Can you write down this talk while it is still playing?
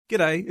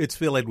G'day, it's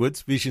Phil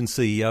Edwards, Vision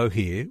CEO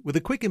here, with a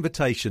quick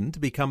invitation to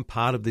become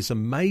part of this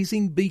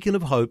amazing beacon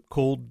of hope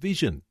called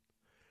Vision.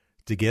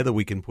 Together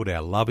we can put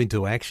our love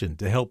into action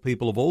to help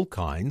people of all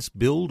kinds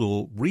build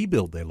or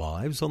rebuild their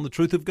lives on the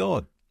truth of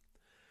God.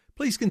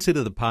 Please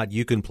consider the part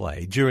you can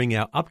play during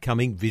our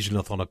upcoming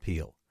Visionathon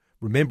appeal,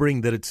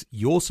 remembering that it's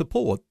your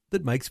support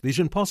that makes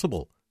Vision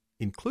possible,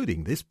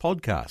 including this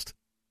podcast.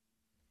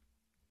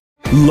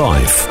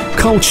 Life,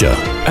 culture,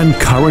 and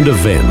current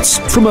events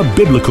from a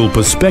biblical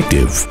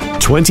perspective.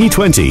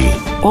 2020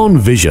 on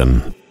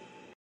Vision.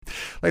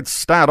 Let's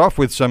start off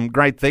with some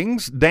great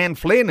things. Dan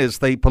Flynn is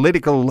the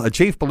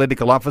Chief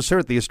Political Officer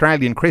at the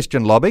Australian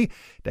Christian Lobby.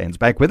 Dan's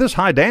back with us.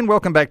 Hi, Dan.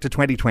 Welcome back to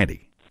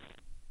 2020.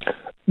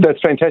 That's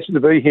fantastic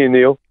to be here,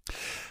 Neil.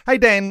 Hey,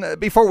 Dan,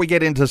 before we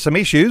get into some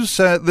issues,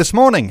 this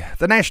morning,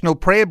 the National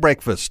Prayer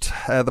Breakfast,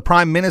 the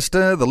Prime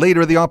Minister, the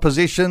Leader of the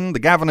Opposition, the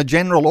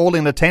Governor-General, all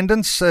in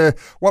attendance.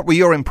 What were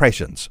your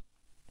impressions?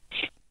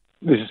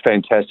 This is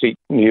fantastic,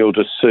 Neil,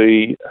 to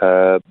see,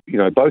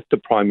 both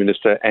the Prime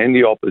Minister and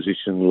the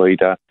Opposition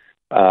Leader,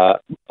 a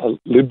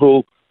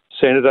Liberal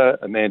Senator,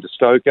 Amanda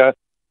Stoker,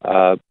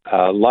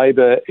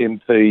 Labor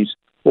MPs,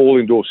 all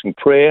endorsing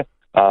prayer,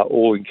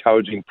 all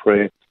encouraging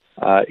prayer.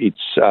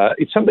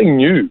 It's something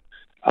new.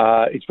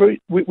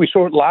 We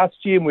saw it last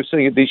year and we're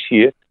seeing it this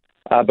year,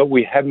 but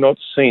we have not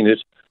seen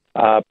it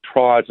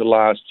prior to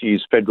last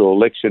year's federal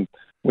election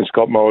when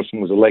Scott Morrison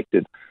was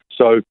elected.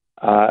 So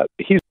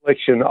his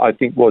election, I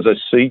think, was a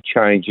sea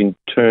change in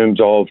terms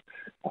of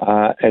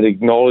an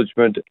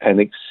acknowledgement and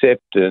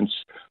acceptance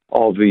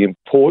of the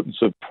importance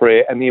of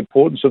prayer and the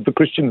importance of the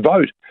Christian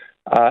vote.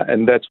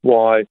 And that's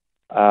why,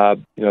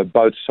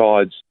 both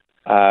sides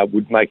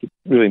would make it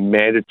really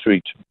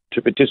mandatory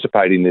to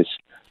participate in this.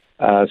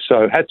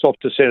 So hats off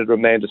to Senator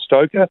Amanda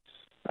Stoker,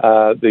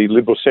 the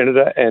Liberal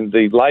Senator, and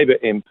the Labor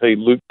MP,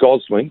 Luke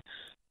Gosling,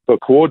 for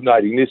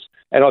coordinating this.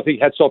 And I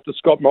think hats off to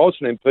Scott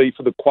Morrison MP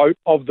for the quote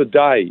of the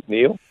day,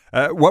 Neil.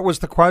 What was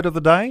the quote of the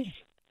day?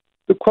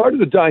 The quote of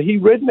the day, he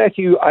read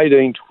Matthew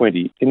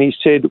 18:20, and he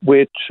said,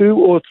 "Where two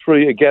or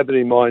three are gathered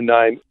in my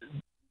name,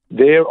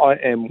 there I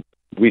am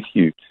with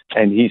you."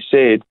 And he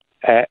said,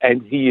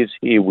 and he is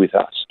here with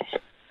us.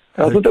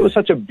 And I thought that was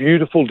such a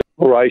beautiful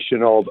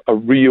declaration of a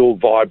real,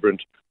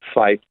 vibrant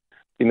faith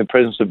in the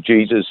presence of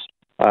Jesus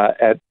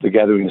at the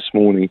gathering this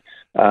morning.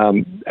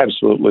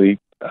 Absolutely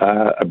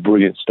a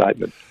brilliant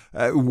statement.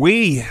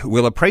 We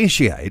will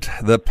appreciate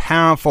the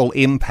powerful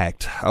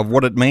impact of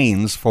what it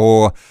means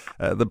for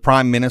the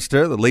Prime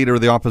Minister, the Leader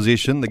of the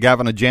Opposition, the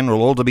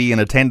Governor-General, all to be in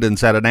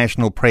attendance at a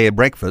national prayer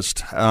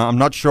breakfast. I'm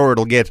not sure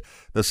it'll get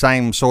the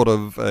same sort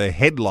of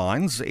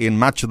headlines in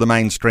much of the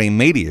mainstream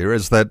media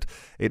as that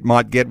it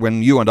might get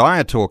when you and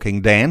I are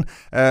talking, Dan.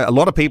 A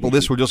lot of people,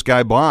 this will just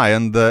go by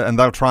and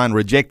they'll try and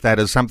reject that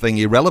as something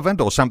irrelevant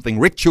or something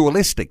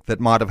ritualistic that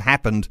might have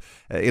happened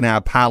in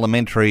our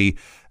parliamentary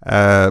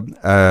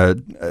the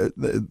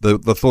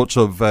thoughts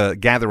of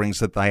gatherings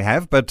that they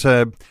have, but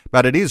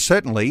it is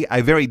certainly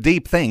a very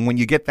deep thing when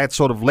you get that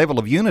sort of level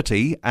of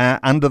unity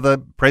under the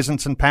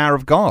presence and power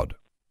of God.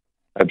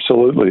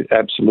 Absolutely,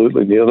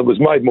 Neil. It was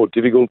made more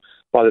difficult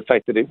by the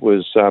fact that it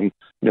was, kind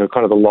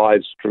of a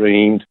live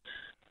streamed.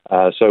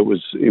 So it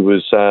was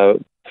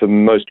for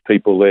most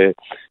people there,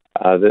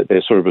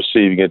 they're sort of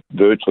receiving it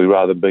virtually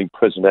rather than being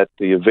present at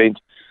the event.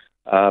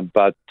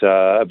 But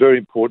a very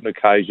important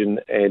occasion,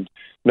 and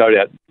no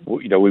doubt,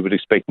 we would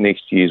expect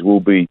next year's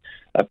will be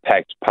a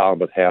packed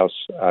Parliament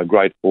House,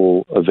 Great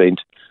Hall event,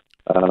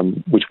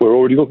 which we're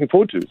already looking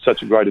forward to. It's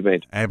such a great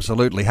event.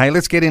 Absolutely. Hey,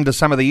 let's get into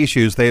some of the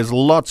issues. There's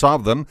lots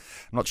of them.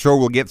 I'm not sure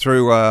we'll get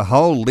through a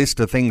whole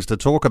list of things to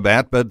talk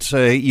about, but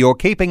you're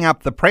keeping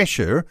up the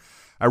pressure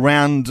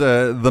around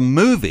the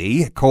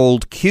movie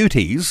called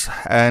Cuties,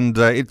 and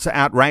it's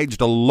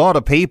outraged a lot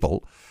of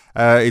people.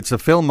 It's a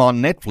film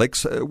on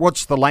Netflix.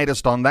 What's the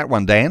latest on that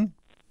one, Dan?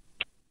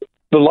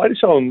 The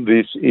latest on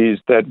this is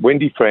that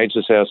Wendy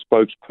Francis, our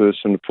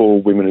spokesperson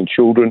for women and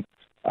children,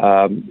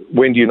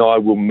 Wendy and I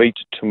will meet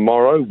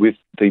tomorrow with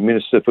the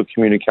Minister for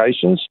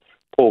Communications,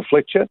 Paul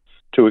Fletcher,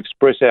 to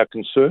express our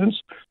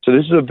concerns. So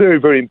this is a very,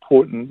 very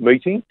important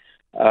meeting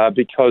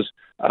because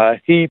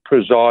he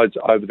presides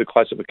over the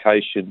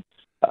classification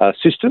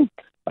system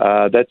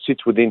that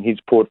sits within his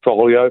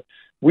portfolio.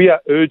 We are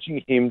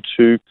urging him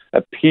to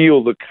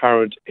appeal the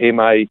current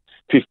MA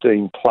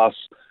 15 plus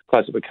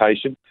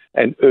classification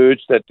and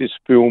urge that this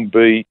film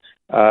be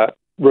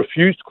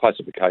refused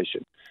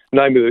classification,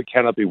 namely that it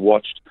cannot be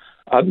watched.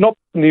 Not,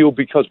 Neil,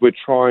 because we're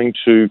trying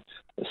to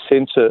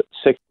censor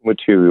sexual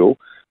material,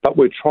 but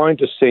we're trying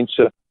to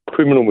censor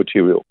criminal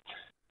material.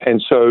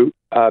 And so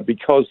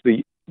because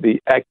the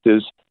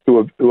actors who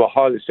are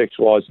highly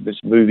sexualised in this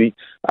movie,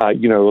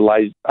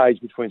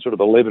 aged between sort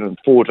of 11 and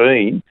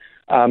 14,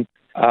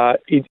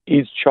 it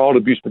is child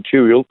abuse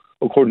material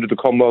according to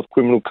the Commonwealth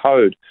Criminal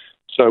Code.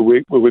 So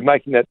we're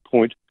making that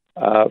point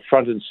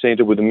front and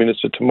centre with the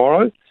Minister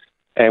tomorrow,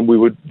 and we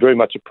would very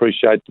much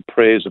appreciate the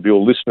prayers of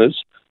your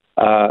listeners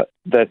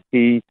that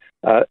he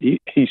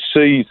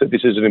sees that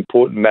this is an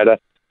important matter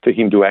for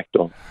him to act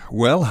on.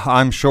 Well,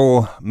 I'm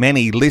sure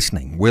many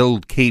listening will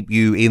keep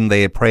you in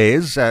their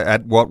prayers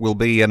at what will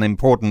be an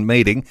important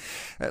meeting.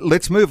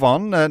 Let's move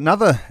on.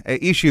 Another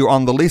issue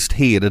on the list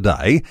here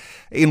today.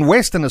 In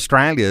Western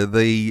Australia,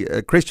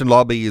 the Christian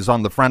lobby is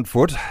on the front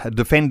foot,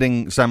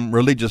 defending some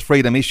religious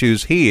freedom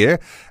issues here,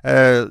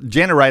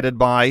 generated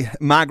by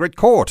Margaret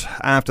Court,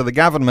 after the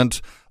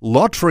government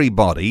lottery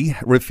body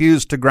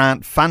refused to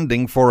grant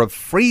funding for a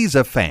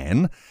freezer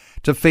fan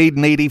to feed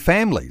needy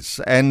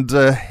families. And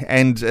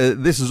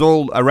this is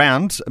all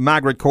around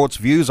Margaret Court's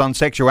views on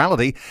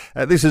sexuality.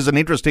 This is an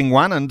interesting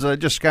one,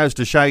 and just goes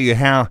to show you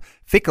how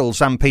fickle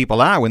some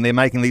people are when they're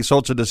making these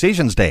sorts of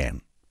decisions,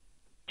 Dan.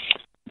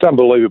 It's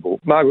unbelievable.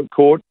 Margaret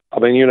Court,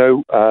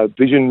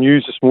 Vision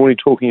News this morning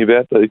talking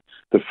about the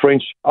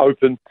French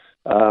Open.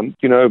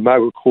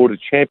 Margaret Court, a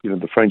champion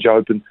of the French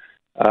Open,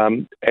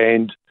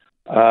 and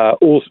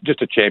also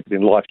just a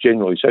champion in life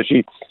generally. So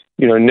she,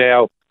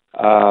 now,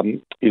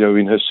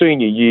 in her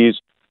senior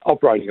years,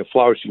 operating a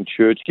flourishing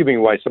church, giving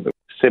away something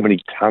like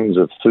 70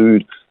 tonnes of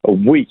food a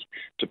week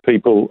to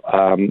people,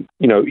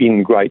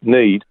 in great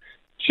need.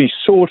 She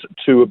sought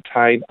to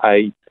obtain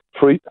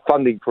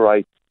funding for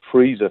a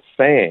freezer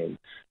fan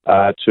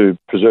to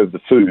preserve the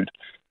food.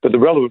 But the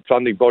relevant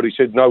funding body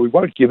said, no, we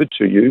won't give it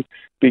to you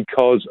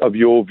because of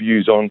your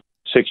views on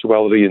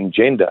sexuality and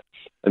gender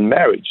and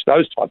marriage,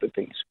 those type of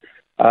things.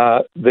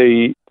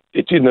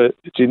 It's in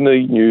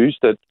the news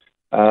that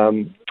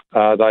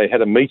they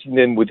had a meeting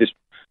then with this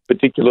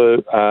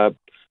particular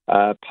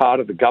part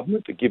of the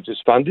government that gives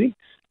us funding,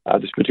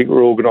 this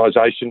particular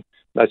organisation.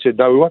 They said,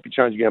 no, we won't be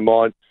changing our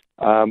mind.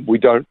 We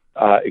don't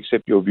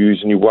accept your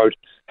views and you won't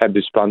have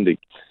this funding.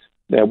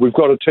 Now, we've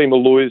got a team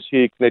of lawyers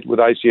here connected with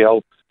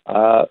ACL.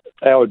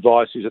 Our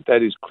advice is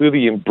that is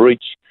clearly in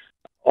breach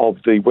of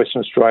the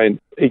Western Australian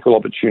equal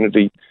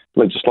opportunity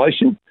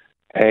legislation,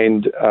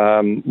 and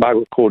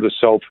Margaret Court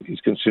herself is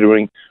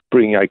considering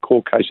bringing a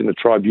court case in the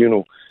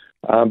tribunal.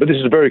 But this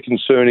is very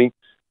concerning.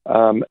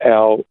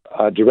 Our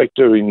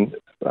director in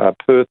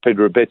Perth,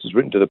 Peter Abetz, has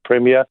written to the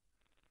Premier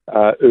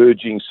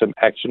urging some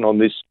action on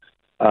this.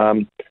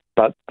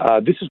 But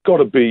this has got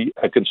to be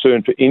a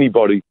concern for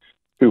anybody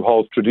who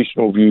holds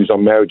traditional views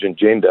on marriage and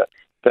gender,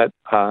 that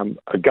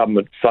a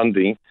government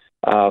funding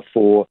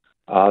for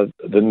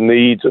the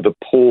needs of the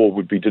poor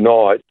would be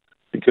denied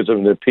because of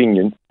an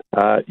opinion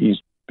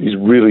is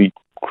really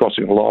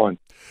crossing the line.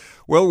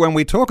 Well, when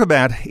we talk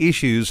about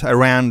issues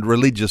around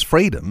religious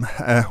freedom,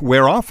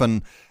 we're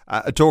often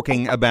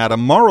talking about a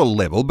moral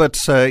level,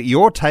 but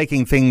you're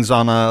taking things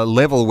on a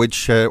level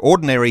which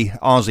ordinary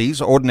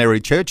Aussies, ordinary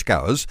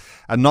churchgoers,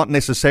 are not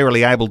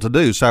necessarily able to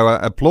do. So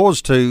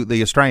applause to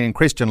the Australian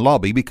Christian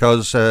lobby,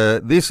 because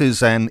this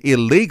is an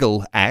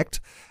illegal act.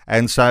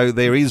 And so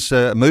there is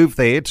a move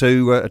there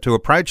to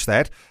approach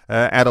that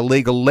at a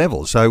legal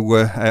level. So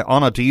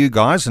honour to you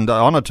guys, and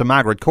honour to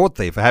Margaret Court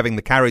there for having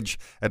the courage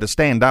to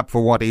stand up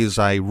for what is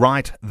a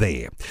right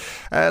there.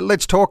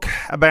 Let's talk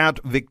about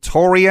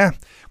Victoria,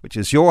 which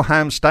is your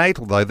home state,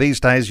 although these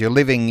days you're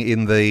living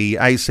in the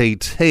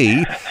ACT.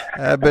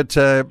 But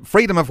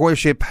freedom of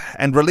worship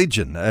and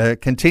religion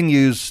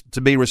continues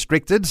to be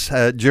restricted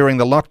during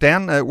the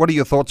lockdown. What are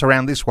your thoughts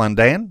around this one,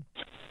 Dan?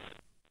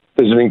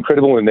 There's an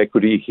incredible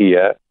inequity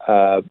here.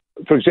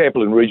 For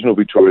example, in regional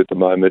Victoria at the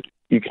moment,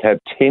 you can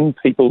have 10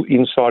 people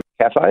inside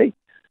a cafe,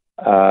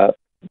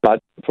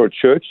 but for a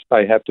church,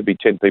 they have to be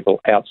 10 people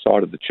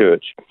outside of the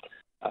church.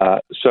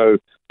 And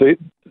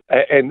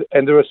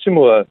there are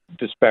similar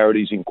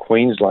disparities in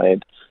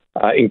Queensland.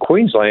 In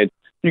Queensland,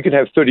 you can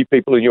have 30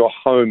 people in your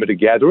home at a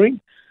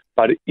gathering,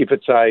 but if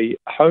it's a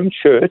home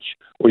church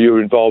or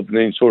you're involved in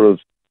any sort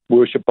of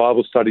worship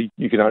Bible study,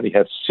 you can only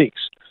have 6.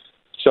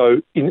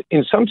 So in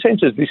some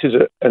senses, this is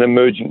an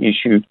emerging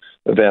issue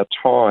of our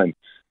time,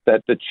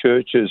 that the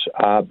churches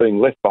are being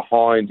left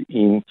behind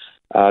in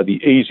the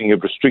easing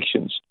of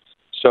restrictions.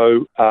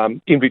 So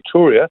in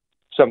Victoria,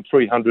 some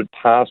 300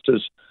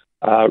 pastors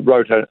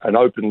wrote an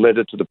open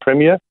letter to the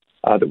Premier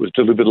that was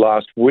delivered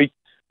last week,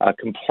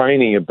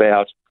 complaining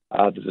about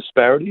the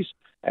disparities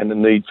and the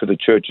need for the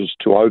churches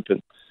to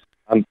open.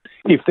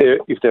 If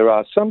there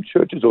are some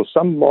churches or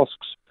some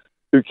mosques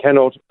who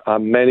cannot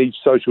manage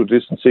social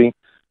distancing,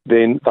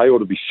 then they ought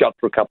to be shut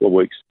for a couple of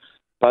weeks.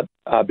 But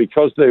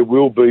because there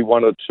will be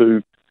one or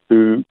two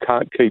who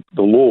can't keep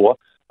the law,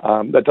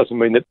 that doesn't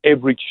mean that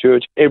every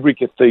church, every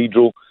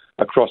cathedral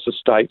across the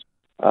state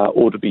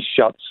ought to be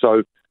shut.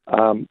 So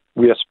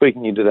we are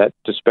speaking into that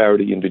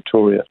disparity in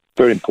Victoria.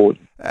 Very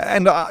important.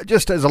 And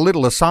just as a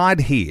little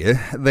aside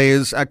here,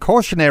 there's a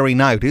cautionary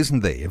note,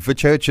 isn't there, for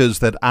churches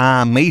that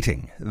are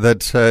meeting,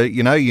 that,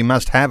 you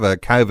must have a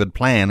COVID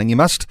plan and you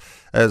must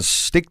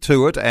stick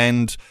to it,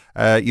 and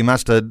you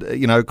must,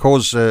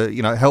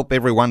 help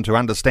everyone to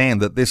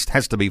understand that this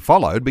has to be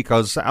followed,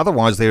 because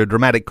otherwise there are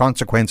dramatic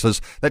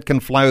consequences that can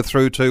flow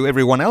through to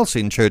everyone else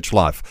in church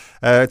life.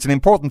 It's an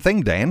important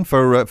thing, Dan,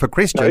 for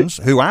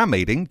Christians who are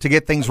meeting to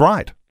get things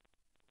right.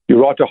 You're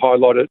right to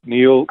highlight it,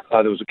 Neil.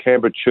 There was a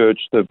Canberra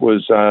church that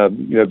was,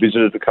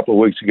 visited a couple of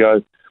weeks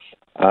ago.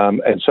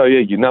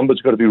 Your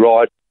numbers got to be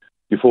right.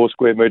 your 4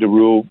 square metre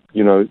rule,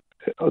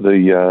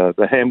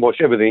 the hand wash,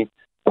 everything.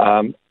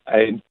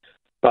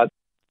 But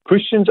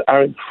Christians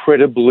are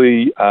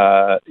incredibly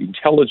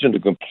intelligent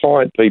and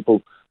compliant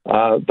people.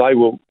 They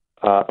will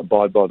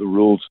abide by the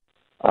rules.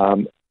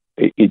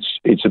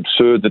 It's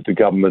absurd that the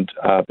government,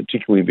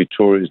 particularly in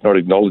Victoria, is not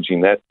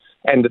acknowledging that,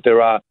 and that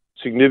there are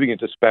significant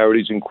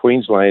disparities in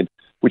Queensland,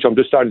 which I'm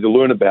just starting to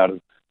learn about,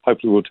 and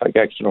hopefully we'll take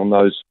action on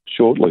those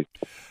shortly.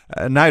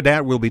 No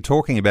doubt we'll be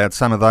talking about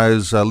some of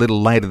those a little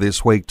later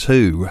this week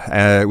too.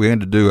 We're going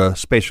to do a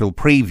special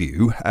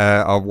preview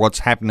of what's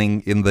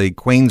happening in the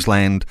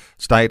Queensland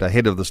state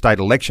ahead of the state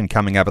election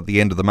coming up at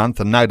the end of the month,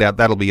 and no doubt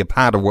that'll be a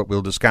part of what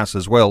we'll discuss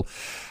as well.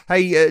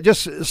 Hey,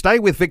 just stay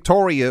with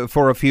Victoria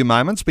for a few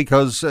moments,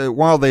 because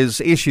while there's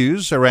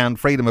issues around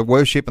freedom of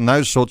worship and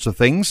those sorts of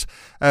things,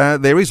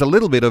 there is a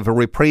little bit of a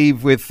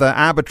reprieve with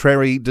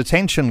arbitrary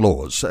detention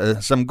laws.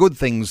 Some good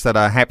things that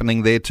are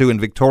happening there too in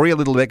Victoria, a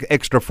little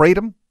extra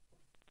freedom.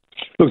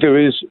 Look, there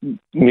is,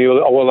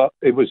 Neil. Well,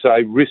 it was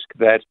a risk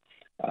that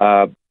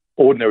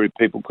ordinary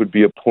people could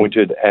be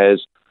appointed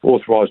as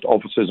authorised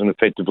officers and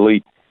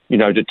effectively,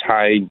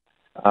 detain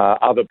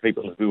other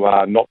people who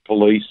are not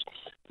police.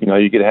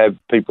 You could have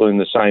people in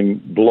the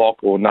same block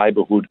or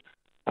neighbourhood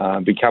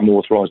become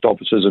authorised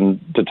officers and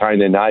detain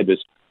their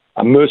neighbours.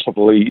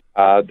 Mercifully,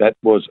 that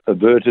was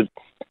averted.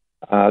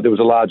 There was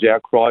a large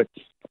outcry.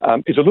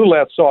 It's a little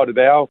outside of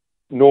our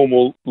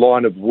normal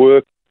line of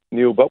work,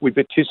 Neil, but we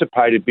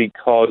participated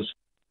because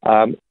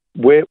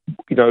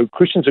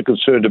Christians are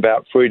concerned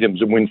about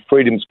freedoms, and when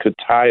freedom's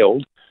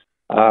curtailed,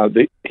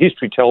 the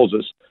history tells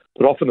us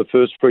that often the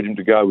first freedom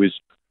to go is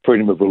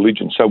freedom of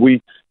religion. So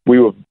we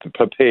were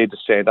prepared to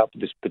stand up for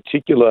this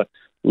particular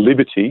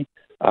liberty,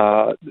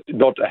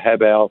 not to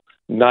have our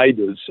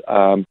neighbours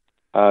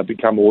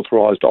become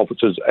authorised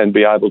officers and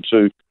be able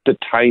to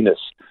detain us.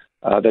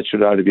 That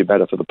should only be a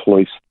matter for the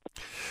police.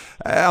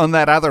 On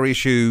that other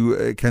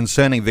issue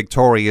concerning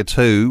Victoria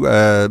too,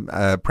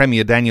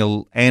 Premier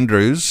Daniel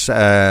Andrews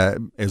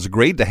has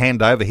agreed to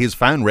hand over his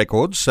phone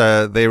records.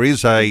 There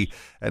is an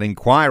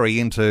inquiry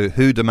into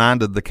who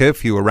demanded the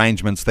curfew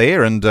arrangements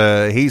there, and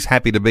he's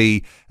happy to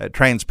be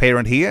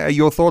transparent here.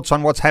 Your thoughts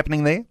on what's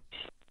happening there?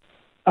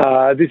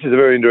 This is a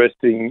very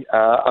interesting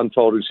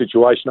unfolding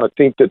situation. I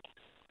think that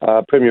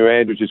Premier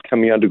Andrews is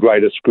coming under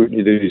greater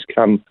scrutiny than he's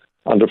come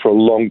under for a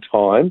long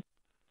time.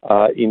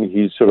 In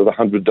his sort of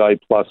 100-day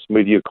plus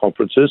media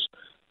conferences.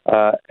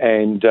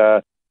 And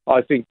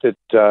I think that,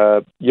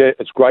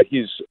 it's great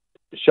he's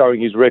showing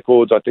his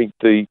records. I think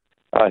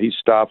his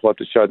staff like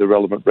to show the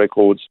relevant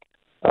records.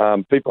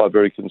 People are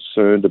very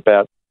concerned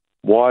about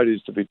why it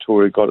is that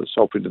Victoria got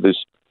itself into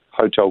this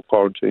hotel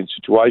quarantine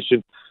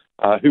situation.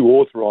 Who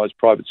authorised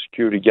private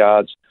security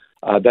guards?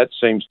 That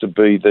seems to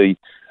be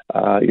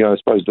I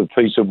suppose the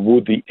piece of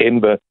wood, the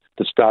ember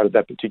that started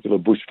that particular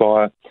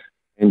bushfire.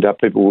 And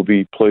people will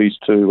be pleased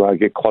to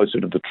get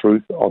closer to the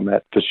truth on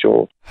that for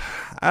sure.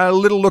 A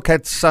little look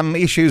at some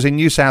issues in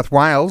New South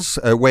Wales,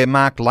 where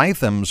Mark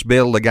Latham's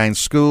bill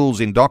against schools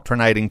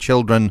indoctrinating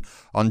children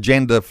on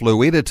gender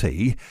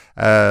fluidity,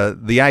 the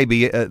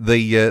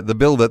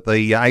bill that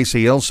the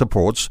ACL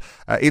supports,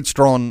 it's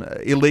drawn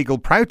illegal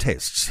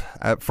protests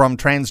from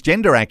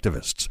transgender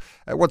activists.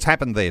 What's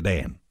happened there,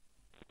 Dan?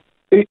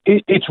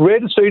 It's rare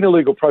to see an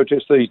illegal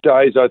protest these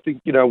days. I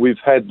think, we've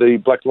had the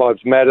Black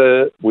Lives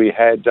Matter. We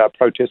had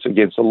protests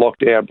against the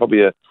lockdown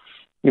probably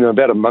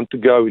about a month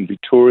ago in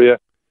Victoria,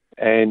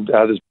 and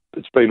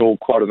it's been all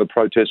quiet on the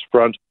protest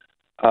front.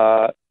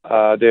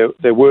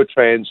 There were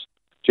transgender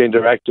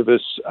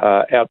activists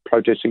out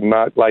protesting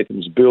Mark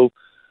Latham's bill.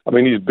 I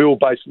mean, his bill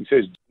basically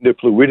says gender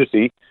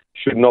fluidity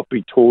should not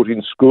be taught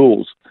in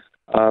schools.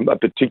 A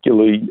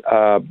particularly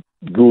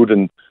good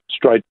and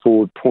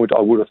straightforward point,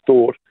 I would have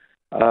thought.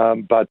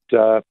 But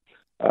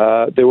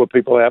there were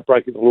people out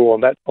breaking the law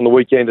on that on the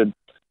weekend, and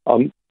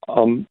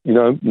I'm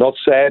not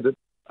sad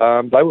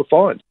that they were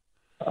fined.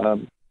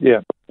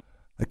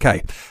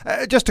 Okay.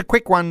 Just a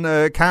quick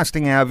one,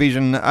 casting our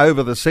vision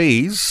over the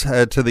seas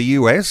to the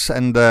US,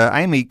 and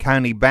Amy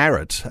Coney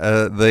Barrett,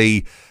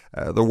 the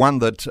one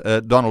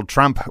that Donald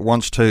Trump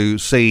wants to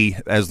see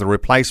as the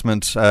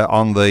replacement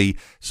on the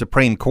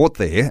Supreme Court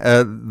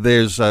there.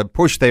 There's a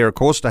push there, of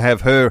course, to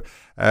have her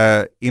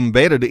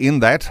embedded in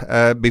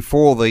that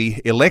before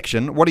the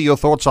election. What are your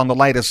thoughts on the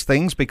latest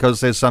things? Because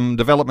there's some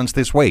developments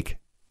this week.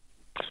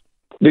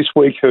 This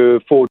week, her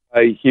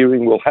 4-day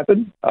hearing will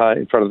happen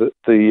in front of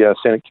the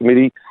Senate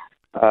committee.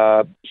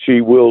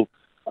 She will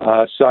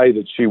say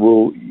that she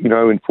will,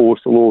 enforce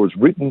the law as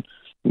written,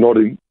 not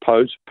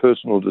impose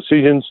personal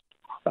decisions.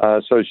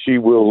 So she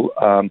will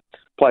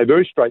play a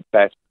very straight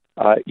bat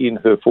in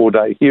her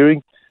 4-day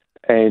hearing.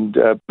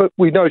 But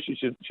we know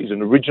she's an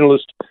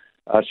originalist.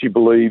 She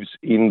believes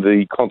in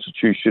the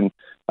Constitution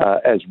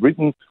as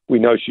written. We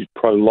know she's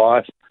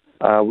pro-life.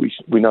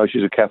 We know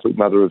she's a Catholic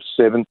mother of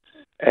 7.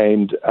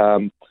 And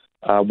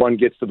one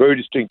gets the very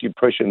distinct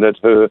impression that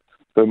her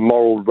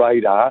moral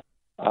radar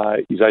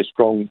is a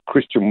strong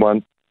Christian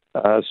one.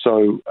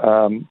 So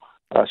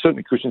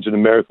certainly Christians in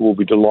America will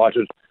be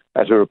delighted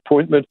at her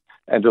appointment.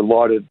 and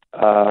delighted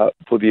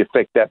for the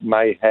effect that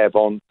may have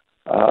on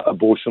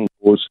abortion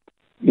laws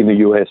in the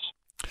US.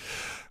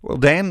 Well,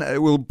 Dan,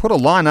 we'll put a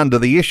line under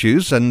the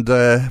issues, and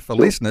for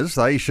listeners,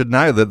 they should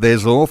know that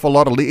there's an awful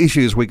lot of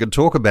issues we could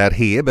talk about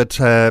here,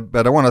 but I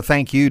want to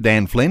thank you,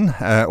 Dan Flynn.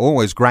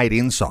 Always great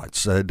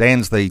insights.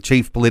 Dan's the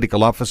Chief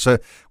Political Officer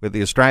with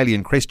the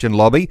Australian Christian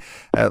Lobby.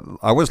 I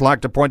always like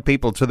to point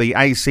people to the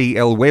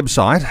ACL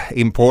website,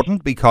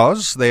 important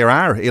because there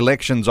are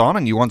elections on,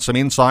 and you want some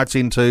insights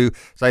into,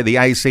 say, the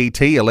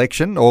ACT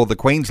election or the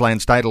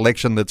Queensland state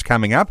election that's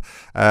coming up.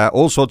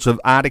 All sorts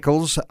of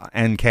articles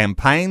and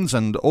campaigns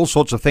and all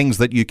sorts of things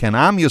that you can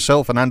arm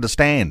yourself and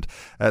understand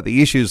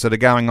the issues that are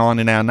going on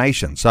in our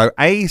nation. So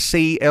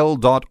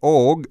acl.org.au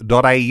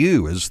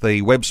is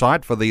the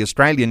website for the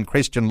Australian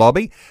Christian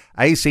Lobby,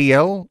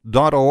 acl.org.au.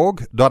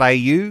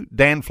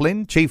 Dan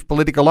Flynn, Chief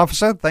Political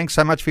Officer, thanks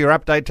so much for your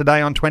update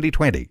today on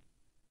 2020.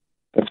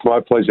 It's my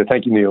pleasure.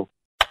 Thank you, Neil.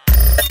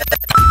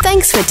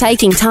 Thanks for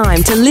taking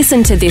time to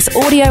listen to this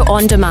audio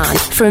on demand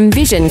from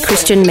Vision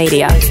Christian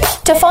Media.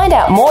 To find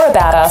out more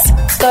about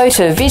us, go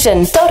to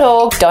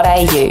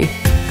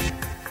vision.org.au.